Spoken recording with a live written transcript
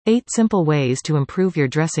8 Simple Ways to Improve Your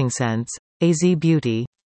Dressing Sense. AZBeauty.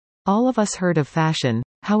 All of us heard of fashion,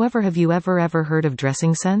 however, have you ever heard of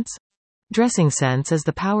dressing sense? Dressing sense is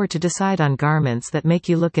the power to decide on garments that make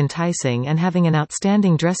you look enticing, and having an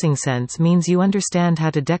outstanding dressing sense means you understand how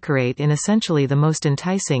to decorate in essentially the most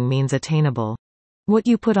enticing means attainable. What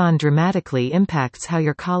you put on dramatically impacts how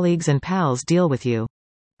your colleagues and pals deal with you.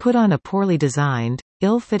 Put on a poorly designed,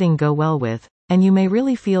 ill-fitting go well with, and you may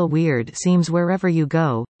really feel weird seems wherever you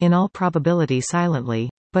go, in all probability silently,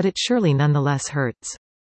 but it surely nonetheless hurts.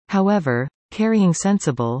 However, carrying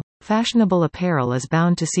sensible, fashionable apparel is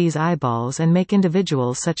bound to seize eyeballs and make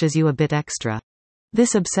individuals such as you a bit extra.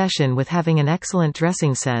 This obsession with having an excellent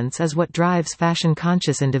dressing sense is what drives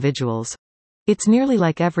fashion-conscious individuals. It's nearly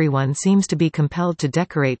like everyone seems to be compelled to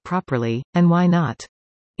decorate properly, and why not?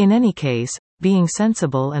 In any case, being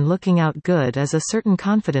sensible and looking out good is a certain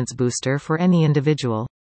confidence booster for any individual.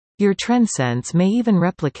 Your trend sense may even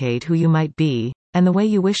replicate who you might be, and the way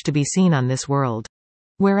you wish to be seen on this world.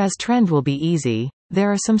 Whereas trend will be easy,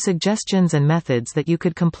 there are some suggestions and methods that you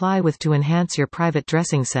could comply with to enhance your private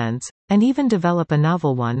dressing sense, and even develop a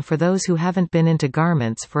novel one for those who haven't been into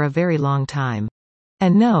garments for a very long time.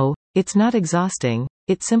 And no, it's not exhausting,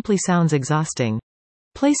 it simply sounds exhausting.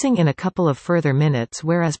 Placing in a couple of further minutes,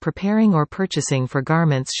 whereas preparing or purchasing for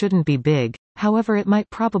garments shouldn't be big, however it might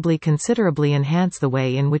probably considerably enhance the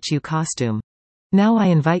way in which you costume. Now I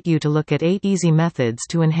invite you to look at 8 easy methods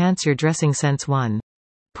to enhance your dressing sense. 1.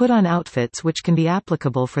 Put on outfits which can be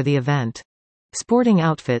applicable for the event. Sporting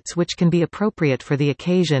outfits which can be appropriate for the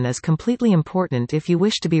occasion is completely important if you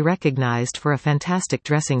wish to be recognized for a fantastic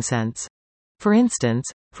dressing sense. For instance,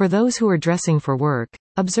 for those who are dressing for work,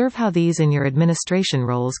 observe how these in your administration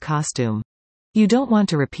roles costume. You don't want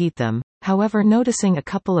to repeat them, however noticing a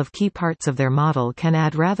couple of key parts of their model can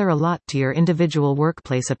add rather a lot to your individual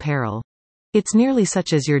workplace apparel. It's nearly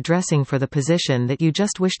such as you're dressing for the position that you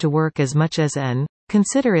just wish to work as much as an.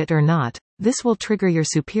 Consider it or not, this will trigger your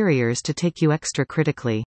superiors to take you extra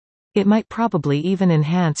critically. It might probably even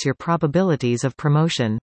enhance your probabilities of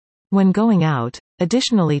promotion. When going out,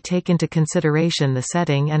 additionally take into consideration the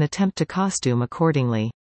setting and attempt to costume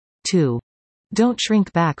accordingly. 2. Don't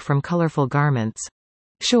shrink back from colorful garments.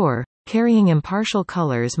 Sure, carrying impartial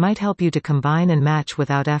colors might help you to combine and match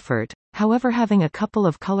without effort, however having a couple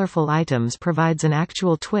of colorful items provides an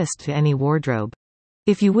actual twist to any wardrobe.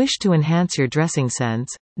 If you wish to enhance your dressing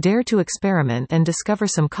sense, dare to experiment and discover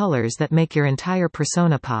some colors that make your entire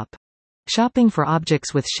persona pop. Shopping for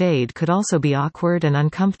objects with shade could also be awkward and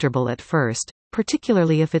uncomfortable at first,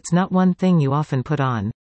 particularly if it's not one thing you often put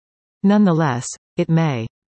on. Nonetheless, it may